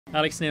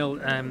Alex Neil,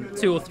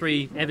 two or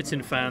three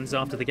Everton fans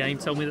after the game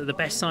told me that the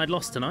best side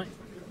lost tonight.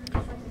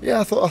 Yeah,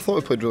 I thought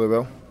we played really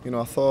well. You know,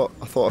 I thought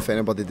if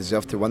anybody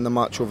deserved to win the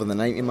match over the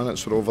 90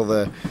 minutes or over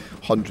the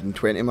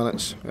 120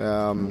 minutes,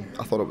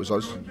 I thought it was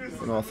us.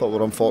 You know, I thought we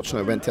were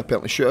unfortunate. We went to a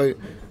penalty shootout,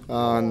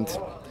 and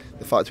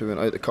the fact we went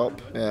out the cup,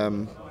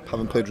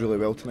 having played really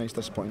well tonight, is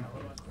disappointing.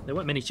 There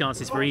weren't many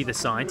chances for either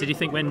side. Did you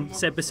think when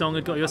Seb Basong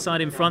had got your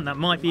side in front that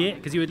might be it?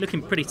 Because you were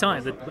looking pretty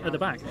tight at the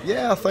back.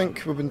 Yeah, I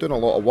think we've been doing a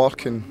lot of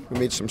work and we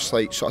made some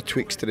slight sort of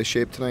tweaks to the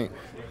shape tonight.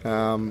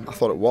 I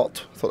thought it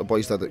worked. I thought the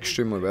boys did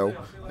extremely well,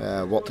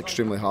 worked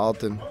extremely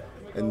hard and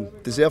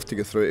deserved to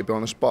go through, to be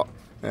honest, but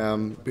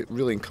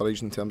really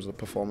encouraged in terms of the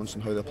performance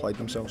and how they applied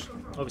themselves.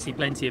 Obviously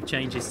plenty of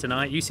changes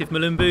tonight. Yusuf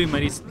Malumbu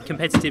made his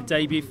competitive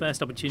debut,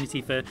 first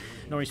opportunity for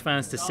Norwich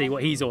fans to see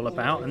what he's all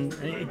about, and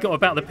it got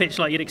about the pitch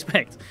like you'd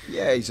expect.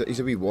 Yeah, he's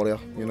a wee warrior,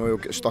 you know, he'll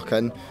get stuck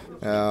in,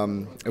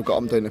 he'll get up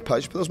and down the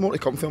pitch, but there's more to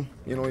come for him.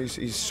 You know,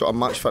 his sort of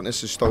match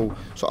fitness is still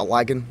sort of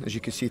lagging, as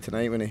you could see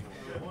tonight when he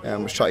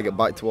was trying to get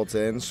back towards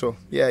the end. So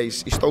yeah,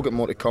 he's still got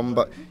more to come,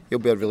 but he'll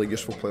be a really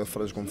useful player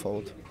for us going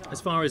forward. As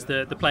far as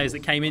the players that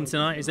came in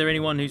tonight, is there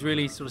anyone who's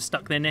really sort of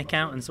stuck their neck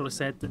out and sort of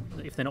said that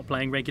if they're not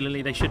playing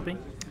regularly they should be?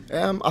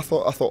 I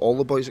thought all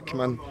the boys that came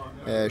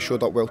in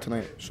showed up well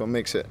tonight, so it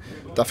makes it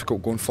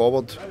difficult going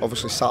forward.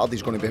 Obviously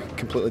Saturday's going to be a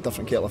completely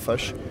different kettle of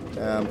fish,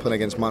 playing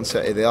against Man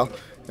City there,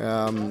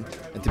 and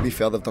to be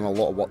fair, they've done a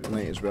lot of work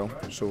tonight as well,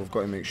 so we've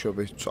got to make sure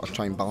we sort of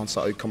try and balance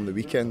that out come the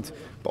weekend,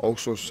 but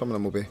also some of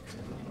them will be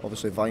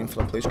obviously vying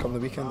for a place come the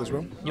weekend as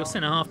well. Your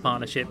centre-half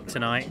partnership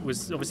tonight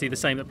was obviously the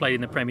same that played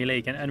in the Premier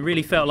League, and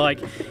really felt like,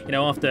 you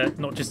know, after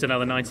not just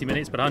another 90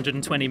 minutes but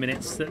 120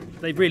 minutes, that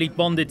they've really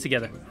bonded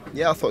together.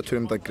 Yeah, I thought two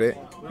of them did great.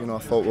 You know, I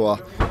thought we were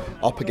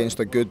up against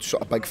a good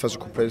sort of big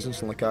physical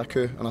presence in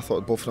Lukaku, and I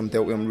thought both of them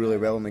dealt with him really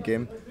well in the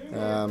game.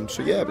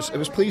 So yeah, it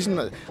was pleasing.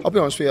 I'll be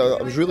honest with you,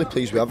 I was really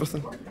pleased with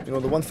everything. You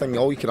know, the one thing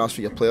all you can ask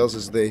for your players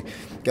is they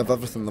give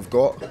everything they've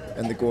got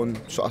and they go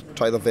and sort of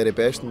try their very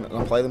best and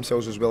apply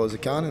themselves as well as they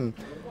can. And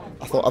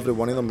I thought every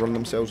one of them run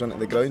themselves into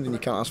the ground, and you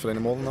can't ask for any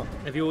more than that.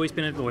 Have you always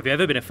been, or have you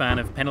ever been a fan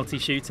of penalty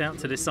shootout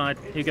to decide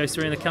who goes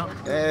through in the cup?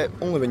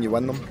 Only when you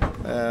win them.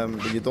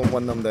 When you don't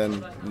win them,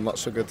 then not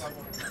so good.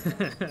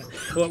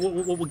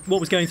 What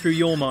was going through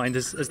your mind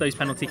as those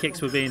penalty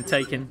kicks were being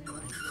taken?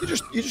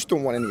 You just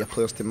don't want any of your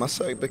players to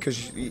miss out,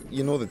 because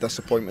you know the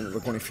disappointment that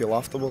they're going to feel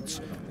afterwards.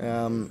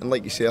 And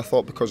like you say, I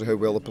thought because of how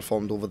well they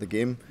performed over the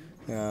game,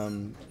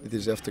 they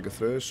deserved to go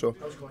through. So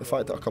the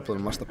fact that a couple of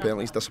them missed the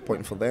penalty is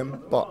disappointing for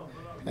them. But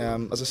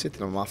as I said to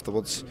them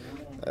afterwards,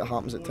 it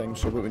happens at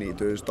times, so what we need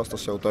to do is dust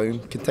ourselves down,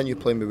 continue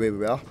playing the way we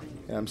were,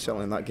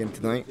 certainly in that game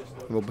tonight,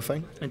 and we'll be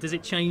fine. And does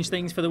it change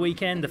things for the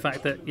weekend, the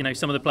fact that, you know,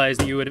 some of the players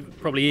that you would have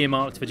probably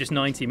earmarked for just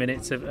 90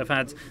 minutes have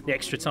had the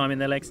extra time in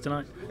their legs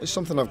tonight? It's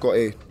something I've got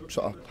to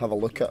sort of have a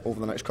look at over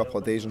the next couple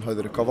of days on how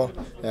they recover,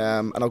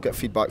 and I'll get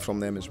feedback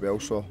from them as well,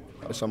 so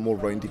it's a more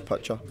rounded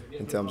picture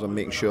in terms of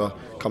making sure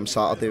come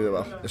Saturday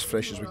we're as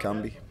fresh as we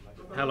can be.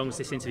 How long has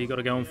this interview got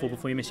to go on for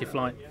before you miss your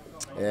flight?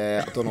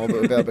 I don't know, but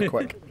we better be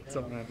quick.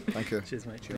 Thank you. Cheers, mate.